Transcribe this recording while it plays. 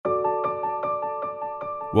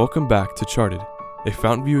Welcome back to Charted, a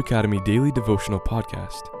Fountain View Academy daily devotional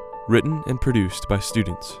podcast, written and produced by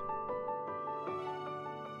students.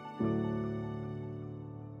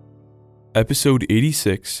 Episode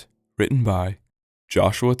 86, written by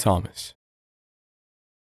Joshua Thomas.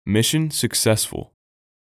 Mission successful.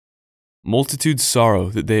 Multitudes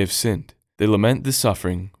sorrow that they have sinned. They lament the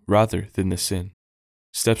suffering rather than the sin.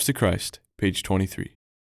 Steps to Christ, page 23.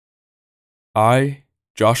 I,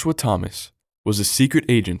 Joshua Thomas, was a secret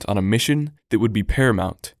agent on a mission that would be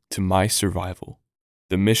paramount to my survival.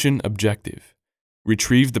 The mission objective: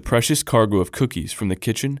 retrieve the precious cargo of cookies from the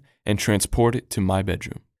kitchen and transport it to my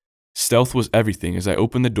bedroom. Stealth was everything as I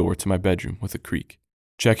opened the door to my bedroom with a creak.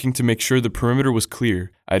 Checking to make sure the perimeter was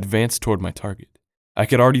clear, I advanced toward my target. I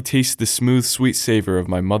could already taste the smooth, sweet savor of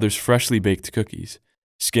my mother's freshly baked cookies.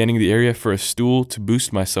 Scanning the area for a stool to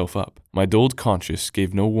boost myself up, my dulled conscience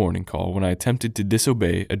gave no warning call when I attempted to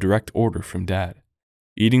disobey a direct order from Dad.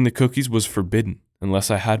 Eating the cookies was forbidden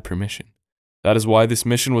unless I had permission. That is why this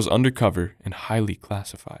mission was undercover and highly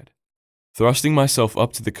classified. Thrusting myself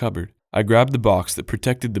up to the cupboard, I grabbed the box that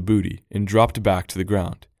protected the booty and dropped back to the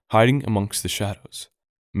ground, hiding amongst the shadows.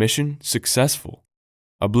 Mission successful.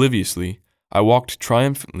 Obliviously, I walked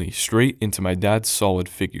triumphantly straight into my dad's solid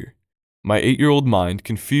figure. My 8-year-old mind,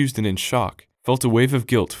 confused and in shock, felt a wave of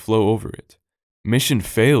guilt flow over it. Mission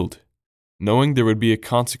failed. Knowing there would be a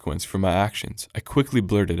consequence for my actions, I quickly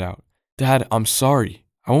blurted out, "Dad, I'm sorry.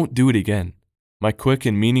 I won't do it again." My quick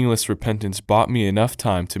and meaningless repentance bought me enough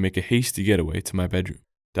time to make a hasty getaway to my bedroom.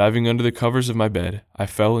 Diving under the covers of my bed, I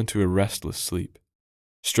fell into a restless sleep.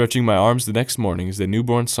 Stretching my arms the next morning as the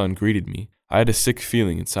newborn sun greeted me, I had a sick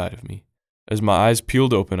feeling inside of me. As my eyes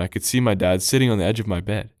peeled open, I could see my dad sitting on the edge of my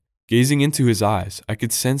bed. Gazing into his eyes, I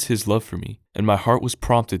could sense his love for me, and my heart was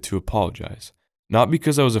prompted to apologize, not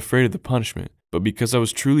because I was afraid of the punishment, but because I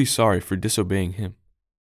was truly sorry for disobeying him.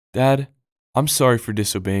 "Dad, I'm sorry for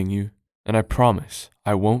disobeying you, and I promise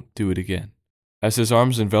I won't do it again." As his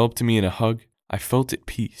arms enveloped me in a hug, I felt at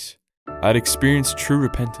peace. I had experienced true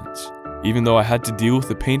repentance. Even though I had to deal with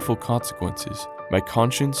the painful consequences, my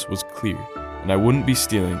conscience was clear, and I wouldn't be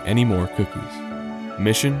stealing any more cookies.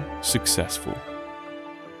 Mission successful.